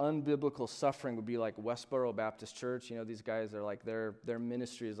unbiblical suffering would be like Westboro Baptist Church. These guys are their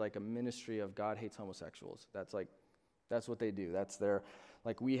ministry is like a ministry of God hates homosexuals. That's what they do. That's their,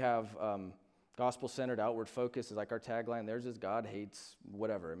 we have gospel-centered outward focus is like our tagline. Theirs is God hates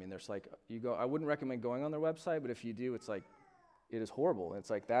whatever. There's I wouldn't recommend going on their website, but if you do, it's it is horrible.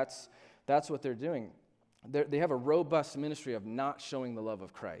 It's that's what they're doing. They have a robust ministry of not showing the love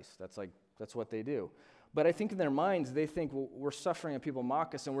of Christ. That's what they do. But I think in their minds, they think, well, we're suffering and people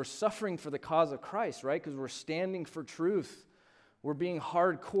mock us, and we're suffering for the cause of Christ, right? Because we're standing for truth. We're being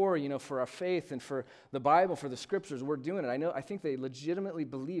hardcore, for our faith and for the Bible, for the Scriptures. We're doing it. I think they legitimately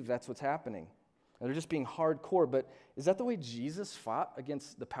believe that's what's happening. And they're just being hardcore. But is that the way Jesus fought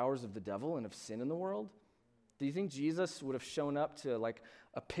against the powers of the devil and of sin in the world? Do you think Jesus would have shown up to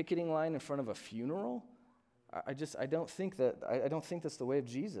a picketing line in front of a funeral? I don't think that's the way of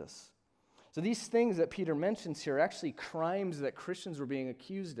Jesus. So these things that Peter mentions here are actually crimes that Christians were being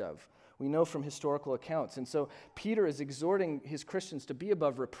accused of. We know from historical accounts. And so Peter is exhorting his Christians to be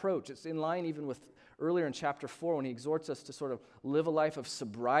above reproach. It's in line even with earlier in chapter 4 when he exhorts us to sort of live a life of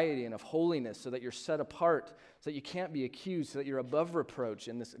sobriety and of holiness so that you're set apart, so that you can't be accused, so that you're above reproach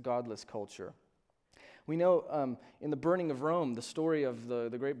in this godless culture. We know in the burning of Rome, the story of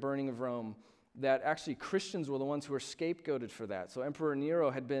the great burning of Rome, that actually Christians were the ones who were scapegoated for that. So Emperor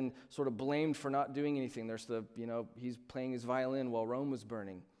Nero had been sort of blamed for not doing anything. There's he's playing his violin while Rome was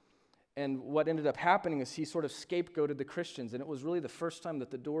burning. And what ended up happening is he sort of scapegoated the Christians, and it was really the first time that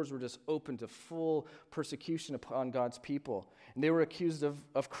the doors were just open to full persecution upon God's people. And they were accused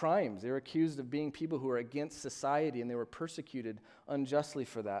of crimes. They were accused of being people who were against society, and they were persecuted unjustly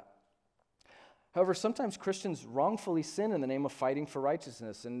for that. However, sometimes Christians wrongfully sin in the name of fighting for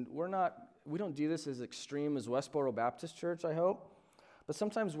righteousness, and we don't do this as extreme as Westboro Baptist Church, I hope, but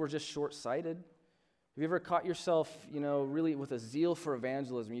sometimes we're just short-sighted. Have you ever caught yourself, really with a zeal for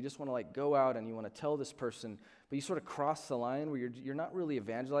evangelism? You just want to go out and you want to tell this person, but you sort of cross the line where you're not really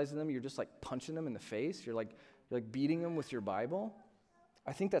evangelizing them. You're just punching them in the face. You're beating them with your Bible.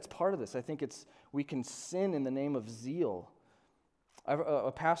 I think that's part of this. I think we can sin in the name of zeal.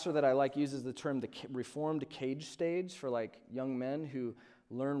 A pastor that I like uses the term the reformed cage stage for young men who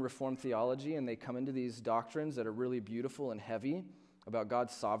learn Reformed theology and they come into these doctrines that are really beautiful and heavy about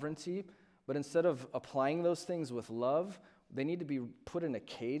God's sovereignty. But instead of applying those things with love, they need to be put in a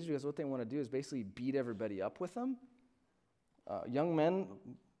cage because what they want to do is basically beat everybody up with them. Young men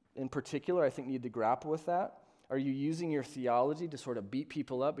in particular, I think, need to grapple with that. Are you using your theology to sort of beat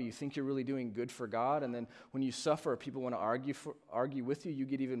people up, but you think you're really doing good for God, and then when you suffer, people want to argue with you, you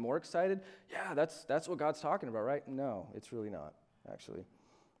get even more excited? Yeah, that's what God's talking about, right? No, it's really not, actually.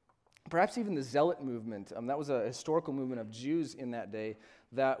 Perhaps even the Zealot movement, that was a historical movement of Jews in that day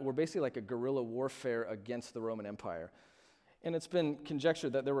that were basically like a guerrilla warfare against the Roman Empire. And it's been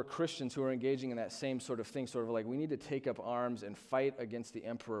conjectured that there were Christians who were engaging in that same sort of thing, sort of we need to take up arms and fight against the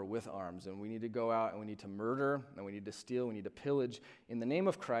emperor with arms, and we need to go out and we need to murder, and we need to steal, we need to pillage in the name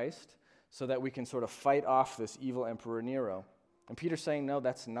of Christ so that we can sort of fight off this evil Emperor Nero. And Peter's saying, no,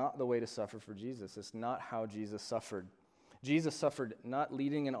 that's not the way to suffer for Jesus. It's not how Jesus suffered. Jesus suffered not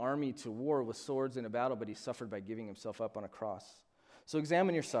leading an army to war with swords in a battle, but he suffered by giving himself up on a cross. So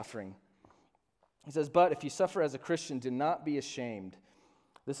examine your suffering. He says, but if you suffer as a Christian, do not be ashamed.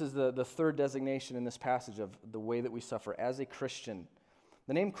 This is the third designation in this passage of the way that we suffer as a Christian.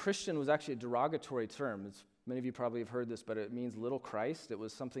 The name Christian was actually a derogatory term. Many of you probably have heard this, but it means little Christ. It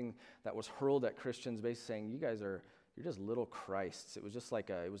was something that was hurled at Christians, basically saying, you're just little Christs. It was just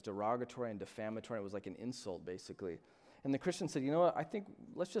it was derogatory and defamatory. It was like an insult, basically. And the Christian said, you know what, I think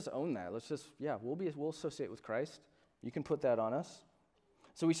let's just own that. We'll associate with Christ. You can put that on us.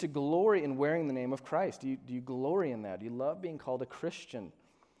 So we should glory in wearing the name of Christ. Do you glory in that? Do you love being called a Christian?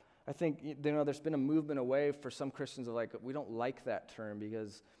 I think, there's been a movement away for some Christians of we don't like that term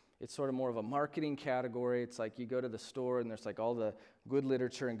because it's sort of more of a marketing category. It's you go to the store and there's all the good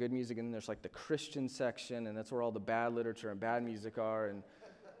literature and good music, and then there's the Christian section, and that's where all the bad literature and bad music are, and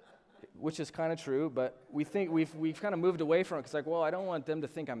which is kind of true, but we think we've kind of moved away from it because I don't want them to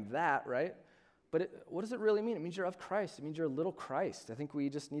think I'm that, right? But what does it really mean? It means you're of Christ. It means you're a little Christ. I think we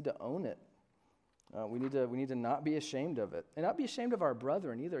just need to own it. We need to not be ashamed of it, and not be ashamed of our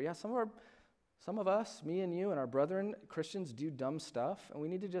brethren either. Yeah, some of us, me and you and our brethren, Christians, do dumb stuff, and we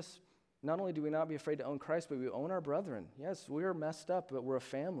need to just, not only do we not be afraid to own Christ, but we own our brethren. Yes, we're messed up, but we're a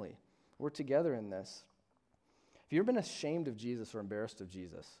family. We're together in this. Have you ever been ashamed of Jesus or embarrassed of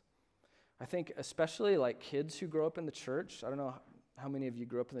Jesus? I think especially kids who grow up in the church. I don't know how many of you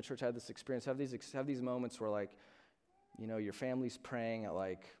grew up in the church, had this experience, have these moments where your family's praying at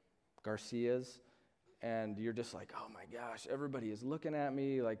Garcia's, and you're just oh my gosh, everybody is looking at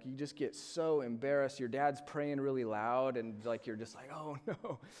me. You just get so embarrassed. Your dad's praying really loud, and you're just oh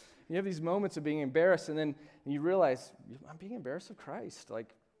no. You have these moments of being embarrassed, and then you realize, I'm being embarrassed of Christ.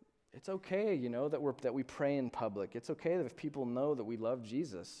 It's okay, that we pray in public. It's okay that if people know that we love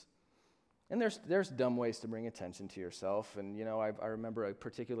Jesus. And there's dumb ways to bring attention to yourself. And, I remember a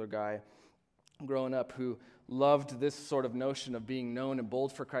particular guy growing up who loved this sort of notion of being known and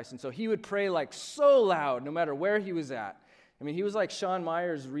bold for Christ. And so he would pray so loud no matter where he was at. I mean, he was like Sean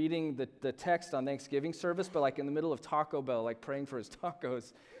Myers reading the text on Thanksgiving service, but in the middle of Taco Bell, praying for his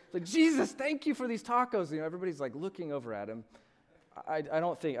tacos. Jesus, thank you for these tacos. Everybody's looking over at him. I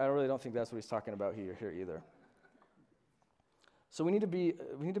really don't think that's what he's talking about here either. So we need to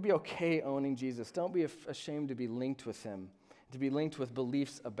be okay owning Jesus. Don't be ashamed to be linked with him, to be linked with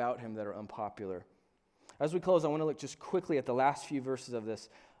beliefs about him that are unpopular. As we close, I want to look just quickly at the last few verses of this.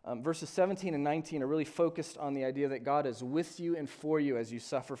 Verses 17 and 19 are really focused on the idea that God is with you and for you as you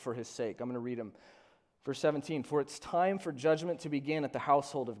suffer for his sake. I'm going to read them. Verse 17, for it's time for judgment to begin at the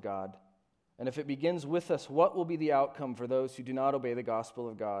household of God. And if it begins with us, what will be the outcome for those who do not obey the gospel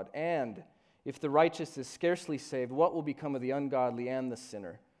of God? And if the righteous is scarcely saved, what will become of the ungodly and the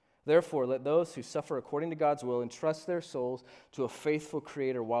sinner? Therefore, let those who suffer according to God's will entrust their souls to a faithful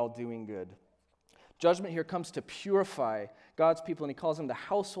Creator while doing good. Judgment here comes to purify God's people, and he calls them the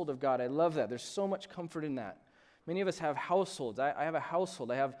household of God. I love that. There's so much comfort in that. Many of us have households. I have a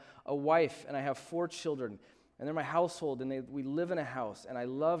household. I have a wife, and I have 4 children, and they're my household, and we live in a house, and I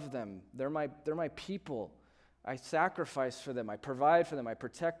love them. They're my people. I sacrifice for them. I provide for them. I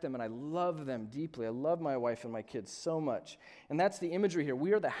protect them, and I love them deeply. I love my wife and my kids so much. And that's the imagery here.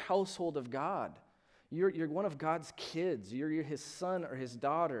 We are the household of God. You're one of God's kids. You're his son or his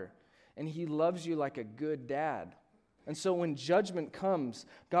daughter, and he loves you like a good dad. And so when judgment comes,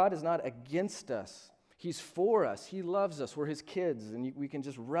 God is not against us. He's for us. He loves us. We're his kids, and we can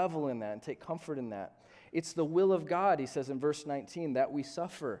just revel in that and take comfort in that. It's the will of God, he says in verse 19, that we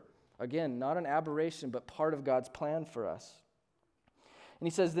suffer. Again, not an aberration, but part of God's plan for us. And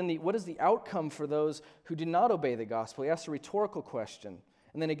he says, then what is the outcome for those who do not obey the gospel? He asks a rhetorical question.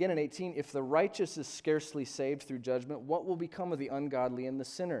 And then again in 18, if the righteous is scarcely saved through judgment, what will become of the ungodly and the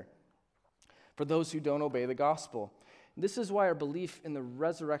sinner? For those who don't obey the gospel. This is why our belief in the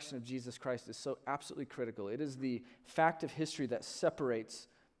resurrection of Jesus Christ is so absolutely critical. It is the fact of history that separates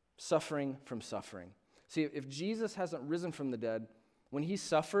suffering from suffering. See, if Jesus hasn't risen from the dead, when he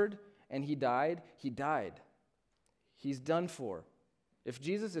suffered and he died, he died. He's done for. If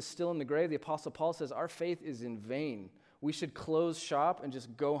Jesus is still in the grave, the Apostle Paul says our faith is in vain. We should close shop and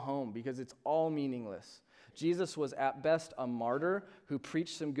just go home because it's all meaningless. Jesus was at best a martyr who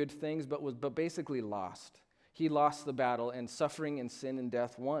preached some good things but basically lost. He lost the battle, and suffering and sin and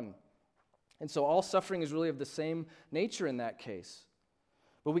death won. And so all suffering is really of the same nature in that case.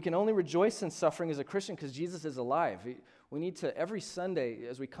 But we can only rejoice in suffering as a Christian because Jesus is alive. We need to, every Sunday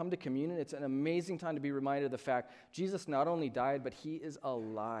as we come to communion, it's an amazing time to be reminded of the fact Jesus not only died, but he is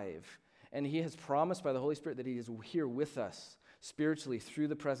alive. And he has promised by the Holy Spirit that he is here with us spiritually through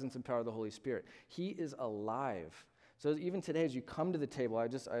the presence and power of the Holy Spirit. He is alive. So even today as you come to the table, I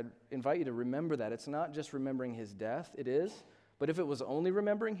invite you to remember that. It's not just remembering his death, it is. But if it was only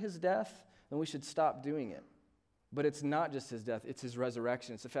remembering his death, then we should stop doing it. But it's not just his death, it's his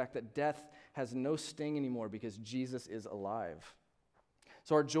resurrection. It's the fact that death has no sting anymore because Jesus is alive.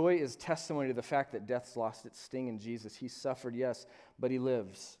 So our joy is testimony to the fact that death's lost its sting in Jesus. He suffered, yes, but he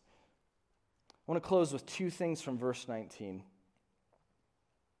lives. I want to close with 2 things from verse 19.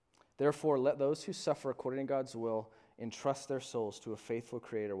 Therefore, let those who suffer according to God's will entrust their souls to a faithful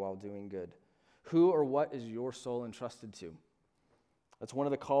Creator while doing good. Who or what is your soul entrusted to? That's one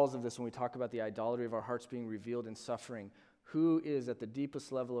of the calls of this when we talk about the idolatry of our hearts being revealed in suffering. Who is at the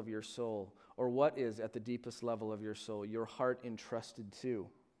deepest level of your soul, or what is at the deepest level of your soul, your heart entrusted to?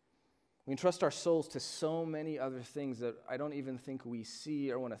 We entrust our souls to so many other things that I don't even think we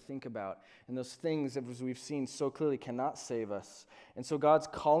see or want to think about. And those things, as we've seen so clearly, cannot save us. And so God's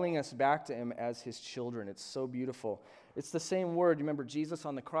calling us back to him as his children. It's so beautiful. It's the same word. You remember Jesus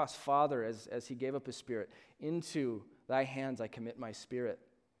on the cross, Father, as he gave up his spirit, into thy hands I commit my spirit.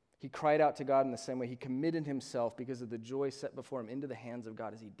 He cried out to God in the same way. He committed himself because of the joy set before him into the hands of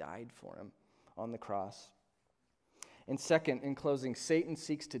God as he died for him on the cross. And second, in closing, Satan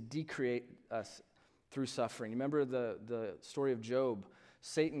seeks to decreate us through suffering. Remember the story of Job.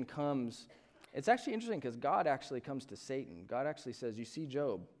 Satan comes. It's actually interesting because God actually comes to Satan. God actually says, you see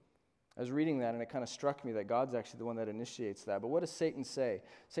Job. I was reading that and it kind of struck me that God's actually the one that initiates that. But what does Satan say?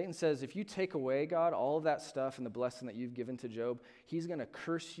 Satan says, if you take away, God, all of that stuff and the blessing that you've given to Job, he's going to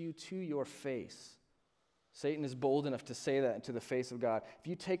curse you to your face. Satan is bold enough to say that to the face of God. If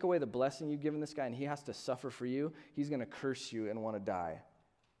you take away the blessing you've given this guy and he has to suffer for you, he's going to curse you and want to die.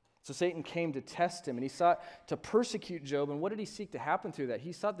 So Satan came to test him, and he sought to persecute Job. And what did he seek to happen through that?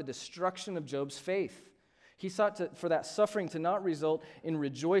 He sought the destruction of Job's faith. He sought for that suffering to not result in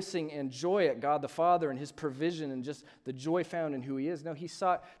rejoicing and joy at God the Father and his provision and just the joy found in who he is. No, he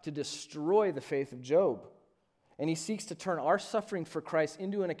sought to destroy the faith of Job. And he seeks to turn our suffering for Christ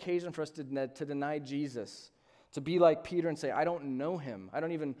into an occasion for us to deny Jesus, to be like Peter and say, I don't know him. I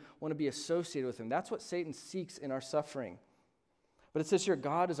don't even want to be associated with him. That's what Satan seeks in our suffering. But it says here,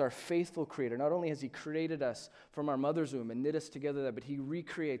 God is our faithful creator. Not only has he created us from our mother's womb and knit us together there, but he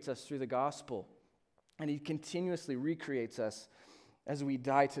recreates us through the gospel. And he continuously recreates us as we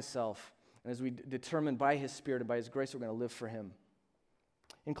die to self and as we determine by his Spirit and by his grace we're going to live for him.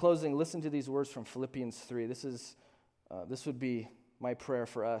 In closing, listen to these words from Philippians 3. This would be my prayer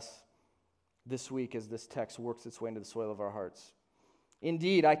for us this week as this text works its way into the soil of our hearts.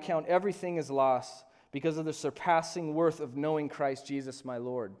 Indeed, I count everything as loss because of the surpassing worth of knowing Christ Jesus my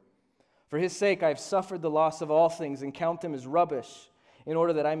Lord. For his sake I have suffered the loss of all things and count them as rubbish, in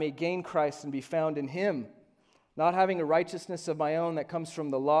order that I may gain Christ and be found in him, not having a righteousness of my own that comes from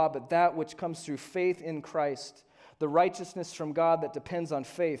the law, but that which comes through faith in Christ, the righteousness from God that depends on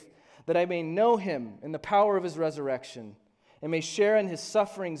faith, that I may know him in the power of his resurrection, and may share in his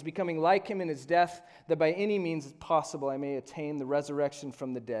sufferings, becoming like him in his death, that by any means possible I may attain the resurrection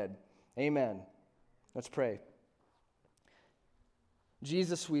from the dead. Amen. Let's pray.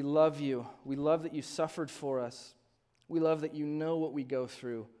 Jesus, we love you. We love that you suffered for us. We love that you know what we go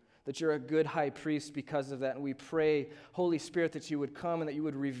through, that you're a good high priest because of that. And we pray, Holy Spirit, that you would come and that you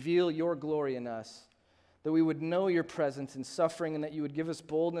would reveal your glory in us, that we would know your presence in suffering, and that you would give us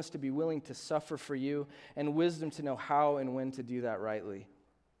boldness to be willing to suffer for you and wisdom to know how and when to do that rightly.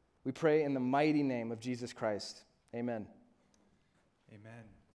 We pray in the mighty name of Jesus Christ. Amen. Amen.